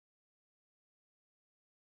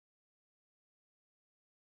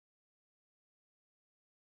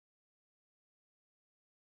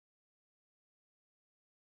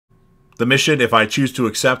The mission, if I choose to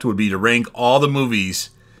accept, would be to rank all the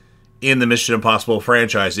movies in the Mission Impossible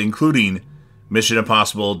franchise, including Mission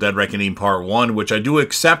Impossible Dead Reckoning Part 1, which I do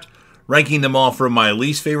accept, ranking them all from my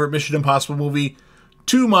least favorite Mission Impossible movie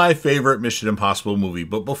to my favorite Mission Impossible movie.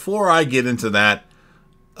 But before I get into that,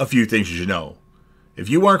 a few things you should know. If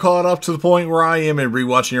you aren't caught up to the point where I am and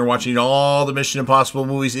rewatching or watching all the Mission Impossible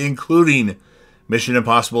movies, including Mission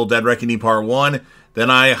Impossible Dead Reckoning Part 1, then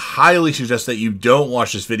I highly suggest that you don't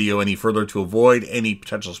watch this video any further to avoid any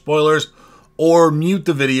potential spoilers, or mute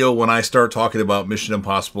the video when I start talking about Mission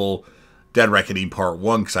Impossible Dead Reckoning Part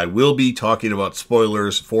 1, because I will be talking about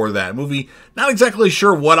spoilers for that movie. Not exactly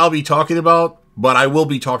sure what I'll be talking about, but I will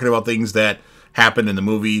be talking about things that happened in the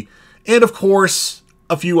movie. And of course,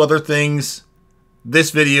 a few other things.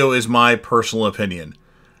 This video is my personal opinion.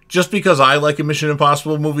 Just because I like a Mission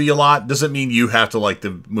Impossible movie a lot doesn't mean you have to like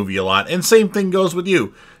the movie a lot. And same thing goes with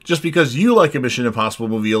you. Just because you like a Mission Impossible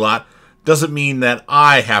movie a lot doesn't mean that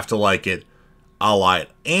I have to like it a lot.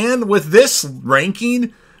 And with this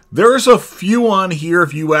ranking, there's a few on here,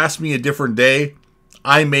 if you ask me a different day,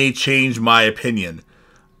 I may change my opinion.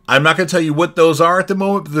 I'm not going to tell you what those are at the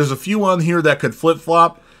moment, but there's a few on here that could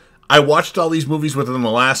flip-flop. I watched all these movies within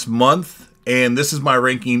the last month, and this is my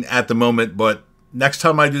ranking at the moment, but next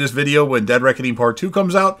time I do this video, when Dead Reckoning Part 2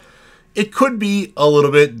 comes out, it could be a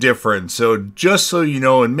little bit different. So just so you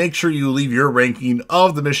know, and make sure you leave your ranking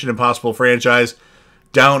of the Mission Impossible franchise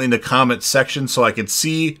down in the comments section so I can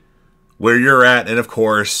see where you're at. And of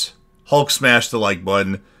course, Hulk smash the like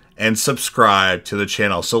button and subscribe to the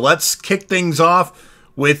channel. So let's kick things off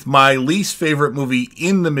with my least favorite movie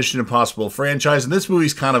in the Mission Impossible franchise. And this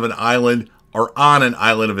movie's kind of an island, or on an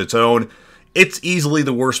island of its own. It's easily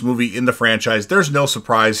the worst movie in the franchise. There's no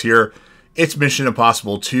surprise here. It's Mission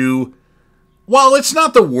Impossible 2. While it's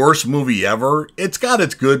not the worst movie ever, it's got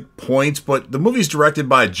its good points, but the movie's directed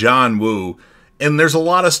by John Woo, and there's a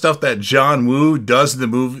lot of stuff that John Woo does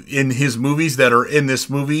in his movies that are in this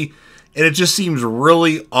movie, and it just seems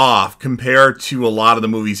really off compared to a lot of the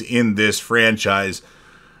movies in this franchise.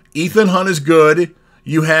 Ethan Hunt is good.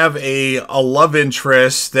 You have a love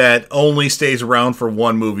interest that only stays around for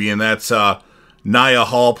one movie, and that's Nia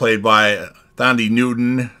Hall, played by Thandie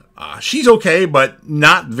Newton. She's okay, but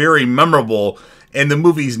not very memorable, and the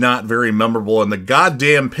movie's not very memorable, and the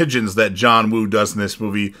goddamn pigeons that John Woo does in this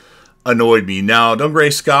movie annoyed me. Now,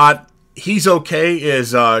 Dougray Scott, he's okay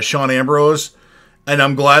as Sean Ambrose, and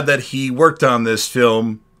I'm glad that he worked on this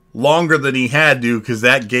film longer than he had to, because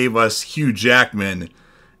that gave us Hugh Jackman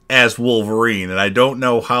as Wolverine, and I don't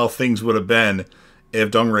know how things would have been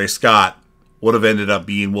if Dougray Scott would have ended up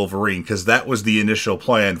being Wolverine, because that was the initial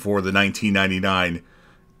plan for the 1999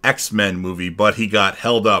 X-Men movie, but he got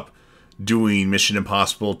held up doing Mission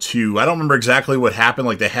Impossible 2. I don't remember exactly what happened,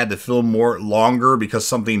 like they had to film longer because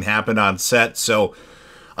something happened on set, so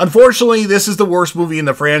unfortunately this is the worst movie in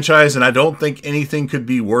the franchise, and I don't think anything could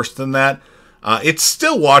be worse than that. It's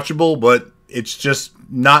still watchable, but it's just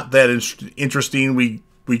not that interesting.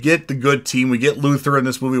 We get the good team. We get Luther in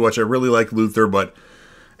this movie, which I really like Luther, but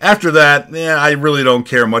after that, I really don't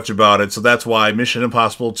care much about it. So that's why Mission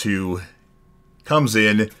Impossible 2 comes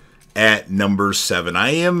in at number 7.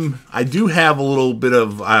 I do have a little bit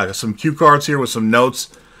of some cue cards here with some notes,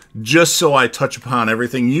 just so I touch upon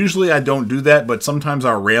everything. Usually I don't do that, but sometimes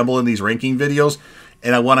I'll ramble in these ranking videos,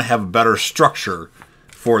 and I want to have a better structure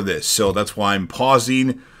for this. So that's why I'm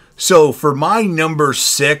pausing. So for my number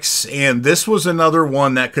 6, and this was another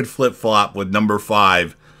one that could flip-flop with number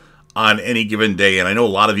 5 on any given day, and I know a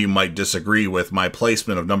lot of you might disagree with my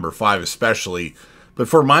placement of number 5 especially, but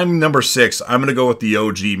for my number 6, I'm going to go with the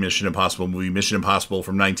OG Mission Impossible movie, Mission Impossible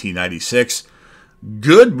from 1996.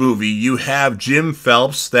 Good movie. You have Jim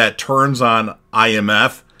Phelps that turns on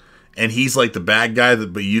IMF, and he's like the bad guy,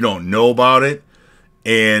 but you don't know about it.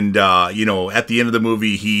 And, you know, at the end of the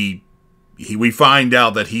movie, we find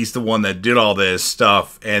out that he's the one that did all this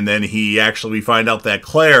stuff, and then we find out that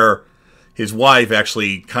Claire, his wife,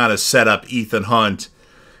 actually kind of set up Ethan Hunt,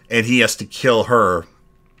 and he has to kill her,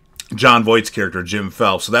 Jon Voight's character, Jim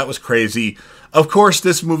Phelps. So that was crazy. Of course,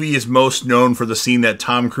 this movie is most known for the scene that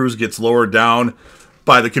Tom Cruise gets lowered down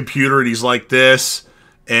by the computer, and he's like this,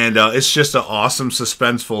 and it's just an awesome,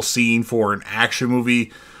 suspenseful scene for an action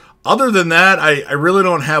movie. Other than that, I really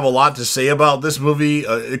don't have a lot to say about this movie.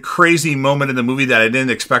 A crazy moment in the movie that I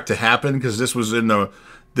didn't expect to happen, because this was in the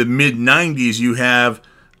mid-90s. You have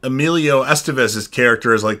Emilio Estevez's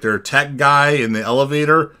character as like their tech guy in the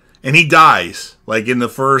elevator, and he dies like in the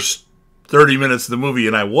first 30 minutes of the movie,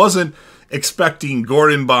 and I wasn't expecting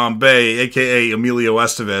Gordon Bombay, aka Emilio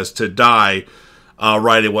Estevez, to die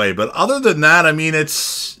right away. But other than that, I mean,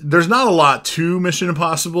 there's not a lot to Mission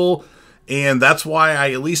Impossible. And that's why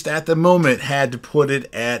I, at least at the moment, had to put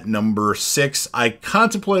it at number 6. I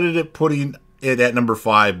contemplated putting it at number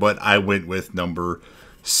 5, but I went with number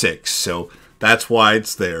 6. So that's why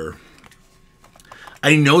it's there.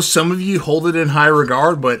 I know some of you hold it in high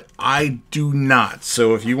regard, but I do not.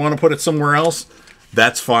 So if you want to put it somewhere else,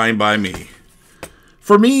 that's fine by me.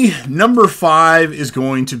 For me, number 5 is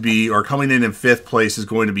going to be, or coming in 5th place, is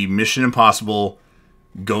going to be Mission Impossible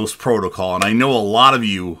Ghost Protocol. And I know a lot of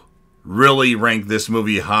you really rank this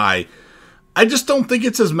movie high. I just don't think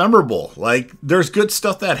it's as memorable. Like, there's good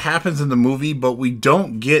stuff that happens in the movie, but we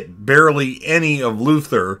don't get barely any of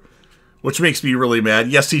Luther, which makes me really mad.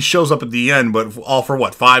 Yes, he shows up at the end, but all for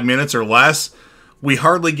what, 5 minutes or less? We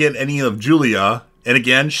hardly get any of Julia. And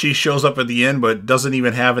again, she shows up at the end, but doesn't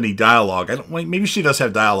even have any dialogue. Maybe she does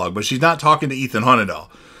have dialogue, but she's not talking to Ethan Hunt at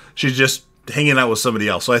all. She's just hanging out with somebody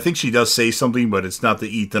else. So I think she does say something, but it's not the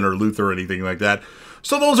Ethan or Luther or anything like that.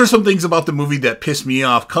 So those are some things about the movie that pissed me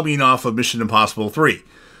off coming off of Mission Impossible 3.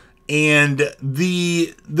 And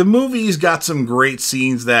the movie's got some great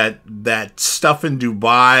scenes, that stuff in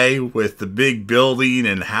Dubai with the big building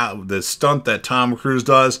and how the stunt that Tom Cruise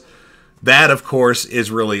does. That, of course, is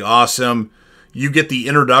really awesome. You get the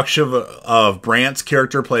introduction of Brandt's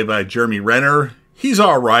character, played by Jeremy Renner. He's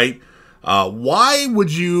all right. Why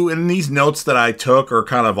would you, and these notes that I took are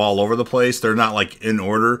kind of all over the place. They're not like in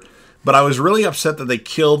order. But I was really upset that they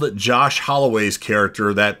killed Josh Holloway's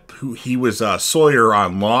character, he was Sawyer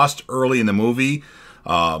on Lost early in the movie.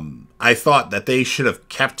 I thought that they should have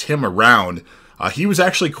kept him around. He was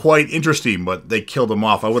actually quite interesting, but they killed him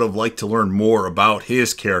off. I would have liked to learn more about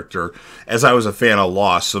his character, as I was a fan of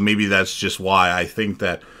Lost, so maybe that's just why I think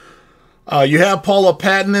that. You have Paula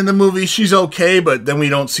Patton in the movie. She's okay, but then we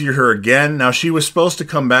don't see her again. Now, she was supposed to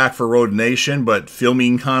come back for Road Nation, but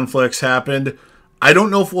filming conflicts happened. I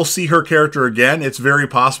don't know if we'll see her character again. It's very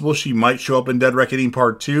possible she might show up in Dead Reckoning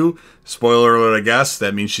Part 2. Spoiler alert, I guess.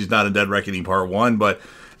 That means she's not in Dead Reckoning Part 1, but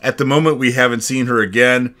at the moment, we haven't seen her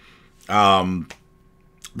again.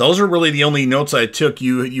 Those are really the only notes I took.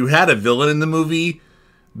 You had a villain in the movie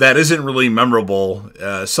that isn't really memorable.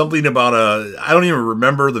 Something about I don't even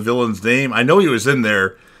remember the villain's name. I know he was in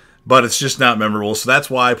there, but it's just not memorable. So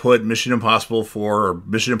that's why I put Mission Impossible 4 or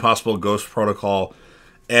Mission Impossible Ghost Protocol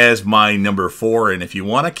as my number 4. And if you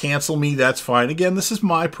want to cancel me, that's fine. Again, this is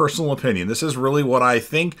my personal opinion. This is really what I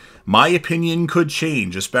think. My opinion could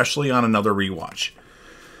change, especially on another rewatch.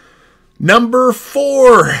 Number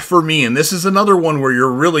 4 for me, and this is another one where you're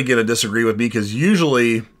really going to disagree with me, because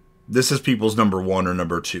usually this is people's number 1 or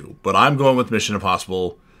number 2. But I'm going with Mission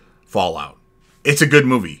Impossible Fallout. It's a good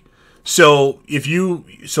movie. So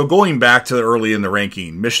going back to early in the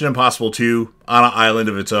ranking, Mission Impossible 2 on an island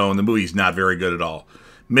of its own, the movie's not very good at all.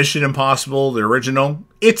 Mission Impossible, the original,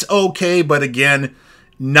 it's okay, but again,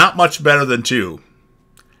 not much better than 2.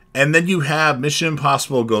 And then you have Mission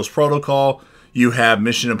Impossible Ghost Protocol, you have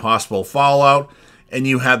Mission Impossible Fallout, and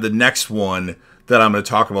you have the next one that I'm going to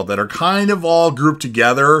talk about that are kind of all grouped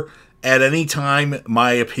together. At any time,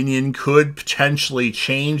 my opinion could potentially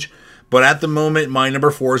change, but at the moment, my number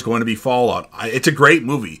 4 is going to be Fallout. It's a great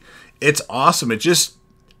movie. It's awesome. It just,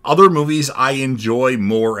 other movies I enjoy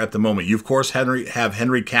more at the moment. You, of course, have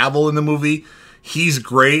Henry Cavill in the movie. He's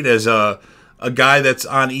great as a guy that's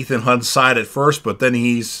on Ethan Hunt's side at first, but then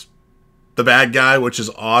he's the bad guy, which is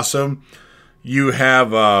awesome. You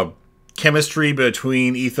have chemistry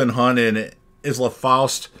between Ethan Hunt and Isla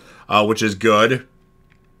Faust, which is good.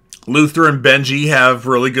 Luther and Benji have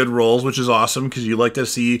really good roles, which is awesome, because you like to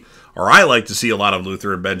see, or I like to see, a lot of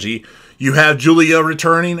Luther and Benji. You have Julia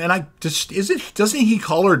returning, and doesn't he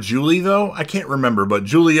call her Julie, though? I can't remember, but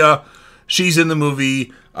Julia, she's in the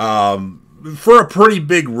movie for a pretty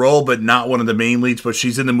big role, but not one of the main leads, but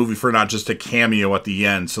she's in the movie for not just a cameo at the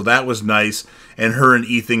end, so that was nice, and her and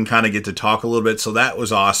Ethan kind of get to talk a little bit, so that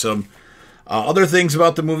was awesome. Other things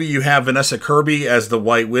about the movie, you have Vanessa Kirby as the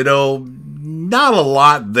White Widow. Not a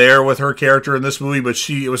lot there with her character in this movie, but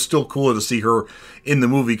it was still cool to see her in the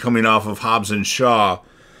movie coming off of Hobbs and Shaw.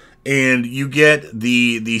 And you get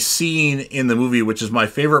the scene in the movie, which is my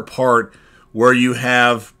favorite part, where you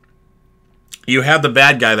have the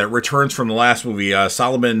bad guy that returns from the last movie,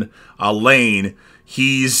 Solomon Lane.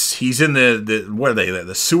 He's in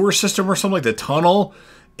the sewer system or something, like the tunnel,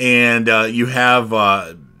 and you have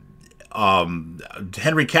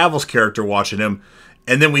Henry Cavill's character watching him,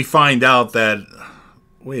 and then we find out that,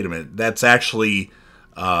 wait a minute, that's actually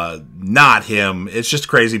not him. It's just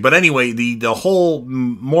crazy. But anyway, the whole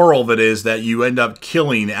moral of it is that you end up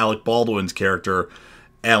killing Alec Baldwin's character,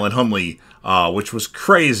 Alan Humley, which was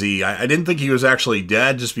crazy. I didn't think he was actually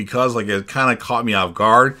dead, just because it kind of caught me off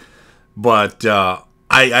guard. But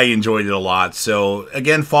I enjoyed it a lot. So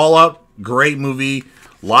again, Fallout, great movie.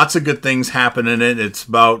 Lots of good things happen in it. It's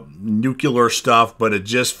about nuclear stuff, but it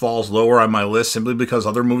just falls lower on my list simply because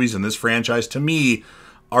other movies in this franchise, to me,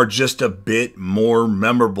 are just a bit more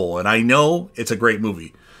memorable. And I know it's a great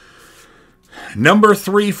movie. Number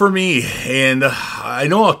 3 for me, and I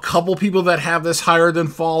know a couple people that have this higher than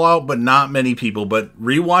Fallout, but not many people. But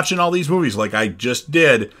rewatching all these movies like I just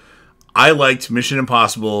did, I liked Mission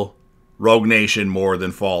Impossible Rogue Nation more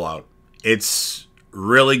than Fallout. It's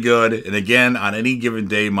really good, and again, on any given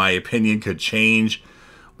day, my opinion could change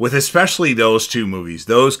with especially those two movies.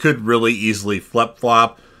 Those could really easily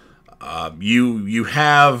flip-flop. You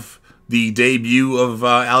have the debut of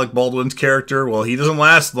Alec Baldwin's character. Well, he doesn't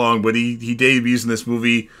last long, but he debuts in this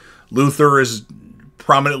movie. Luther is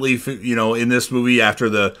prominently, in this movie after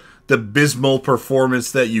the abysmal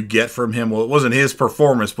performance that you get from him. Well, it wasn't his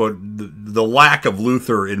performance, but the lack of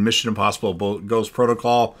Luther in Mission Impossible Ghost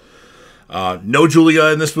Protocol. No Julia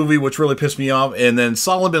in this movie, which really pissed me off. And then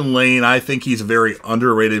Solomon Lane, I think he's a very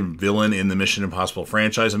underrated villain in the Mission Impossible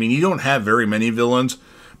franchise. I mean, you don't have very many villains,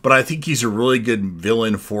 but I think he's a really good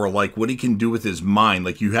villain for, like, what he can do with his mind.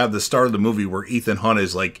 Like, you have the start of the movie where Ethan Hunt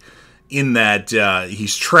is, like, in that,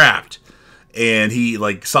 he's trapped. And he,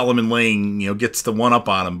 like, Solomon Lane, gets the one-up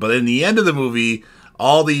on him. But in the end of the movie,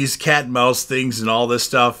 all these cat and mouse things and all this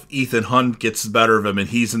stuff, Ethan Hunt gets the better of him, and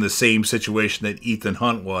he's in the same situation that Ethan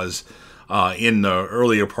Hunt was in the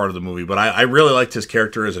earlier part of the movie. But I really liked his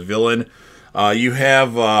character as a villain. You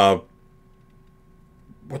have... what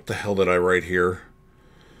the hell did I write here?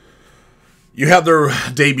 You have the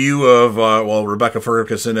debut of, Rebecca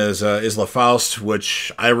Ferguson as Isla Faust,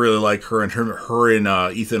 which I really like her. And her and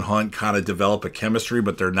Ethan Hunt kind of develop a chemistry,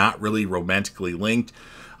 but they're not really romantically linked.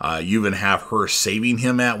 You even have her saving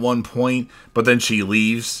him at one point, but then she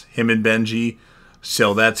leaves him and Benji.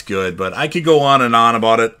 So that's good. But I could go on and on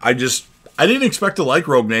about it. I didn't expect to like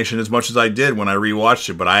Rogue Nation as much as I did when I rewatched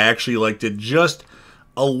it, but I actually liked it just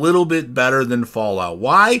a little bit better than Fallout.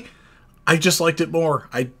 Why? I just liked it more.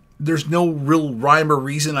 There's no real rhyme or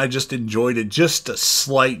reason. I just enjoyed it just a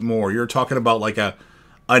slight more. You're talking about like a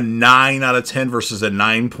 9 out of 10 versus a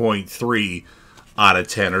 9.3 out of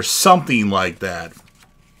 10 or something like that.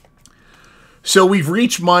 So we've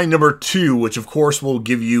reached my number 2, which of course will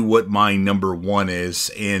give you what my number 1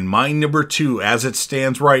 is. And my number 2, as it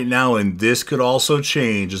stands right now, and this could also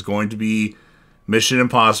change, is going to be Mission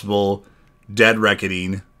Impossible Dead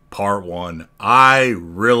Reckoning Part 1. I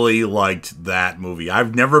really liked that movie.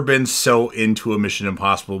 I've never been so into a Mission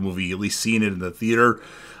Impossible movie, at least seeing it in the theater.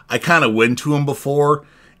 I kind of went to them before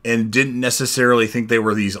and didn't necessarily think they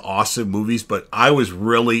were these awesome movies, but I was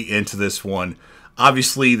really into this one.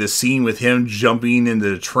 Obviously, the scene with him jumping into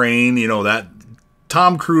the train, that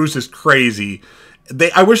Tom Cruise is crazy.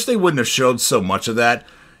 I wish they wouldn't have showed so much of that.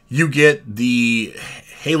 You get the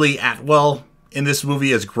Haley Atwell in this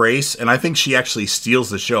movie as Grace, and I think she actually steals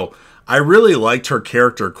the show. I really liked her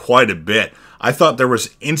character quite a bit. I thought there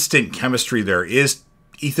was instant chemistry there. Is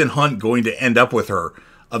Ethan Hunt going to end up with her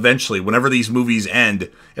eventually, whenever these movies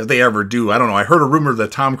end, if they ever do? I don't know. I heard a rumor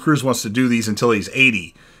that Tom Cruise wants to do these until he's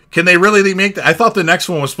 80. Can they really make that? I thought the next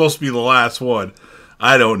one was supposed to be the last one.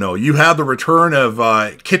 I don't know. You have the return of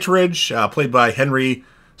Kittredge, played by Henry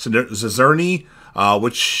Czerny,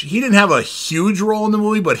 which he didn't have a huge role in the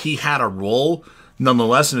movie, but he had a role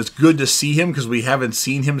nonetheless, and it's good to see him because we haven't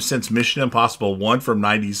seen him since Mission Impossible 1 from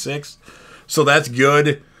 '96. So that's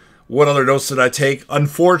good. What other notes did I take?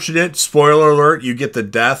 Unfortunate, spoiler alert, you get the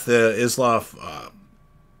death, Isla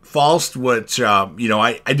Faust, which,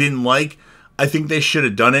 I didn't like. I think they should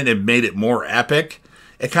have done it and made it more epic.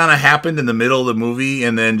 It kind of happened in the middle of the movie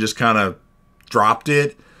and then just kind of dropped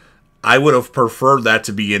it. I would have preferred that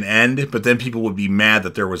to be an end, but then people would be mad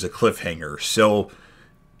that there was a cliffhanger. So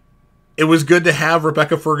it was good to have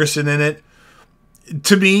Rebecca Ferguson in it.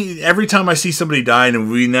 To me, every time I see somebody die in a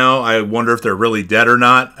movie now, I wonder if they're really dead or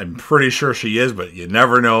not. I'm pretty sure she is, but you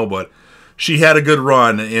never know. But she had a good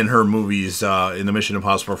run in her movies in the Mission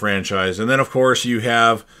Impossible franchise. And then, of course, you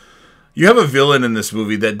have a villain in this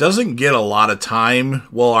movie that doesn't get a lot of time.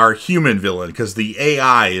 Well, our human villain, because the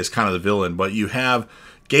AI is kind of the villain. But you have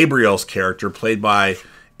Gabriel's character, played by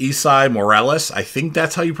Esai Morales. I think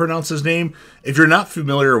that's how you pronounce his name. If you're not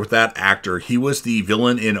familiar with that actor, he was the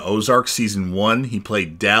villain in Ozark Season 1. He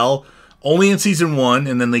played Del, only in Season 1,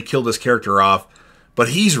 and then they killed his character off. But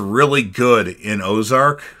he's really good in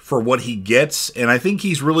Ozark for what he gets, and I think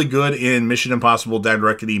he's really good in Mission Impossible Dead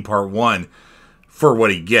Reckoning Part 1 for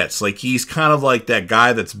what he gets. Like, he's kind of like that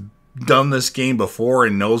guy that's done this game before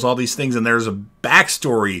and knows all these things, and there's a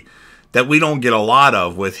backstory that we don't get a lot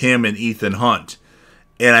of with him and Ethan Hunt.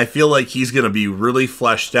 And I feel like he's going to be really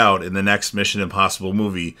fleshed out in the next Mission Impossible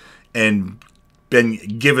movie and been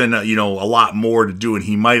given, a lot more to do. And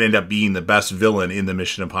he might end up being the best villain in the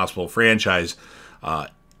Mission Impossible franchise,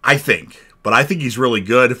 I think. But I think he's really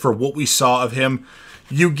good for what we saw of him.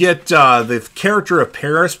 You get the character of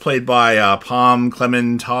Paris, played by Pom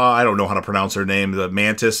Clemente. I don't know how to pronounce her name. The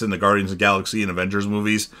Mantis in the Guardians of the Galaxy and Avengers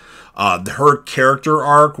movies. Her character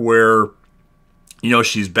arc where,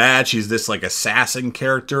 she's bad. She's this like assassin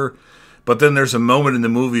character. But then there's a moment in the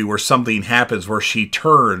movie where something happens where she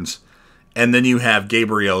turns. And then you have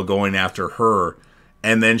Gabriel going after her.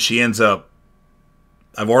 And then she ends up,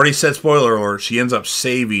 I've already said spoiler alert, she ends up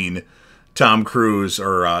saving Tom Cruise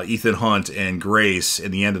or Ethan Hunt and Grace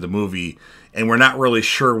in the end of the movie, and we're not really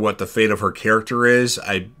sure what the fate of her character is.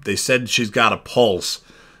 They said she's got a pulse,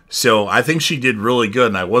 so I think she did really good,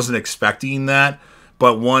 and I wasn't expecting that.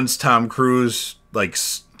 But once Tom Cruise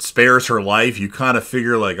spares her life, you kind of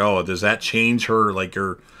figure oh, does that change her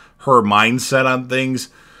her mindset on things?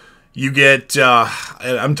 You get,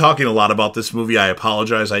 I'm talking a lot about this movie. I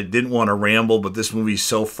apologize. I didn't want to ramble, but this movie's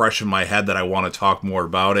so fresh in my head that I want to talk more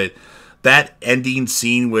about it. That ending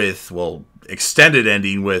scene extended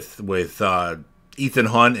ending with Ethan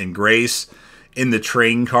Hunt and Grace in the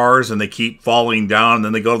train cars, and they keep falling down, and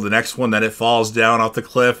then they go to the next one, then it falls down off the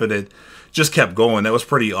cliff, and it just kept going. That was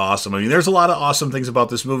pretty awesome. I mean, there's a lot of awesome things about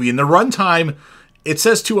this movie. And the runtime, it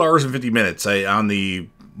says 2 hours and 50 minutes on the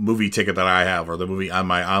movie ticket that I have, or the movie on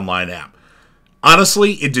my online app.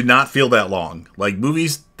 Honestly, it did not feel that long. Like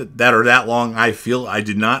movies that are that long, it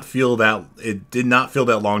did not feel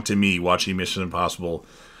that long to me watching Mission Impossible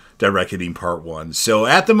Dead Reckoning Part 1. So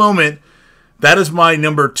at the moment, that is my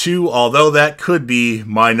number 2, although that could be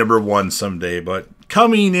my number 1 someday. But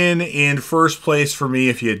coming in first place for me,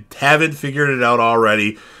 if you haven't figured it out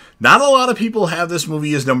already, not a lot of people have this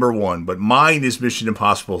movie as number 1, but mine is Mission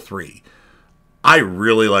Impossible 3. I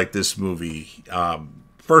really like this movie.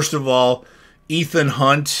 First of all, Ethan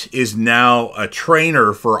Hunt is now a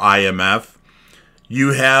trainer for IMF.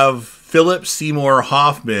 You have Philip Seymour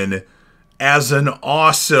Hoffman as an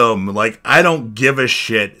awesome, I don't give a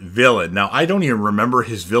shit villain. Now, I don't even remember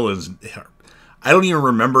his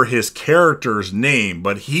character's name,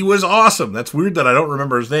 but he was awesome. That's weird that I don't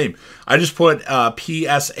remember his name. I just put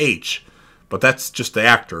PSH, but that's just the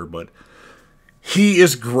actor, but he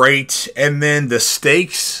is great. And then the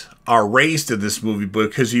stakes are raised in this movie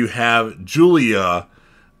because you have Julia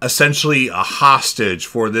essentially a hostage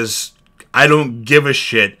for this I don't give a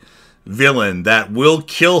shit villain that will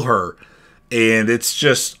kill her. And it's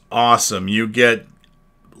just awesome. You get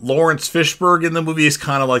Lawrence Fishburne in the movie is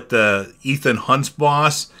kind of like the Ethan Hunt's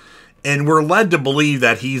boss. And we're led to believe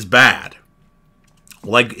that he's bad.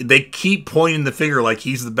 They keep pointing the finger like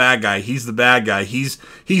he's the bad guy. He's the bad guy. He's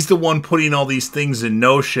the one putting all these things in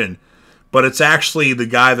motion. But it's actually the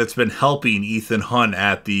guy that's been helping Ethan Hunt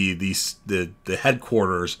at the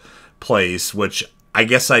headquarters place, which I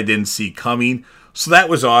guess I didn't see coming. So that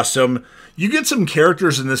was awesome. You get some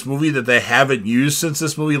characters in this movie that they haven't used since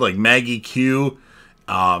this movie, like Maggie Q.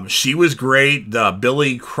 She was great.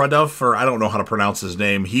 Billy Crudup, or I don't know how to pronounce his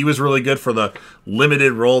name. He was really good for the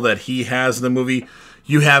limited role that he has in the movie.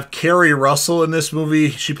 You have Kerry Russell in this movie.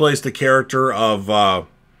 She plays the character of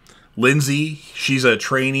Lindsay. She's a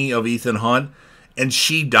trainee of Ethan Hunt, and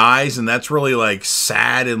she dies, and that's really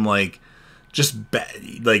sad and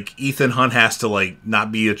Ethan Hunt has to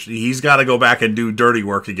not be he's got to go back and do dirty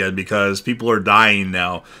work again because people are dying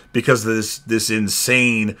now because of this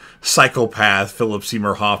insane psychopath Philip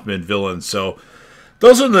Seymour Hoffman villain. So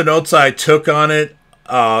those are the notes I took on it.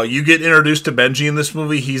 You get introduced to Benji in this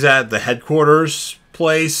movie. He's at the headquarters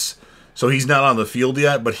place, so he's not on the field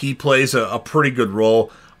yet, but he plays a pretty good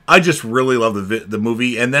role. I just really love the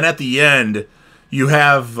movie. And then at the end, you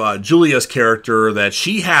have Julia's character that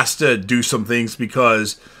she has to do some things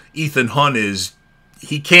because Ethan Hunt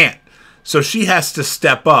he can't. So she has to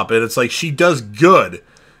step up, and it's she does good.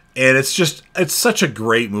 And it's such a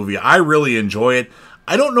great movie. I really enjoy it.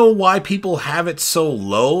 I don't know why people have it so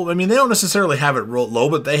low. I mean, they don't necessarily have it real low,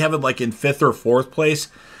 but they have it in 5th or 4th place.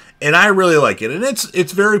 And I really like it. And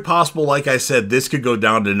it's very possible, like I said, this could go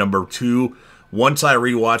down to number 2 once I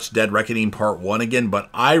rewatch Dead Reckoning Part 1 again, but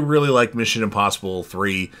I really like Mission Impossible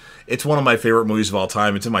 3. It's one of my favorite movies of all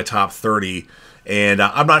time. It's in my top 30, and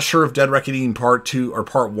I'm not sure if Dead Reckoning Part 2 or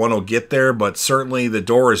Part 1 will get there, but certainly the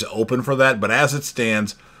door is open for that. But as it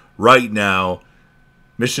stands right now,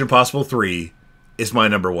 Mission Impossible 3 is my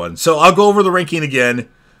number 1. So I'll go over the ranking again.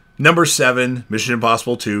 Number 7, Mission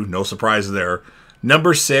Impossible 2, no surprise there.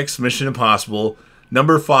 Number 6, Mission Impossible.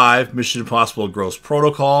 Number 5, Mission Impossible Ghost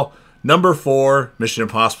Protocol. Number 4, Mission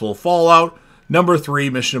Impossible Fallout. Number 3,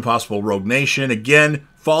 Mission Impossible Rogue Nation. Again,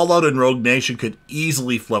 Fallout and Rogue Nation could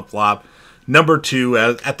easily flip-flop. Number 2,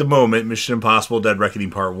 at the moment, Mission Impossible Dead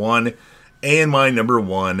Reckoning Part 1. And my number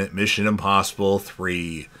 1, Mission Impossible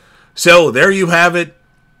 3. So, there you have it.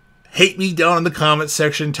 Hate me down in the comments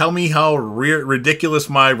section. Tell me how ridiculous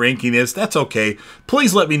my ranking is. That's okay.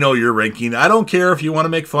 Please let me know your ranking. I don't care if you want to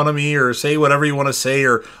make fun of me or say whatever you want to say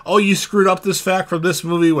or, oh, you screwed up this fact from this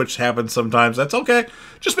movie, which happens sometimes. That's okay.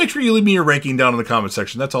 Just make sure you leave me your ranking down in the comment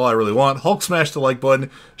section. That's all I really want. Hulk smash the like button.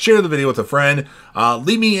 Share the video with a friend.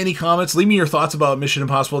 Leave me any comments. Leave me your thoughts about Mission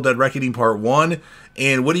Impossible Dead Reckoning Part 1.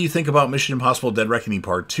 And what do you think about Mission Impossible Dead Reckoning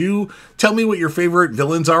Part 2? Tell me what your favorite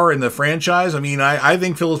villains are in the franchise. I mean, I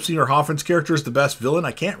think Philip Seymour Hoffman's character is the best villain.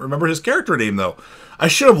 I can't remember his character name, though. I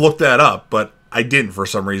should have looked that up, but I didn't for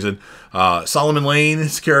some reason. Solomon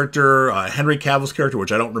Lane's character, Henry Cavill's character,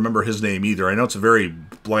 which I don't remember his name either. I know it's a very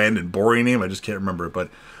bland and boring name. I just can't remember it. But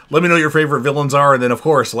let me know your favorite villains are. And then, of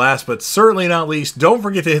course, last but certainly not least, don't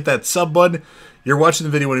forget to hit that sub button. You're watching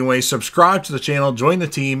the video anyway. Subscribe to the channel, join the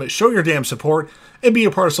team, show your damn support, and be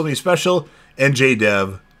a part of something special. And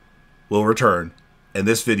JDev will return, and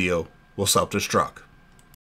this video will self-destruct.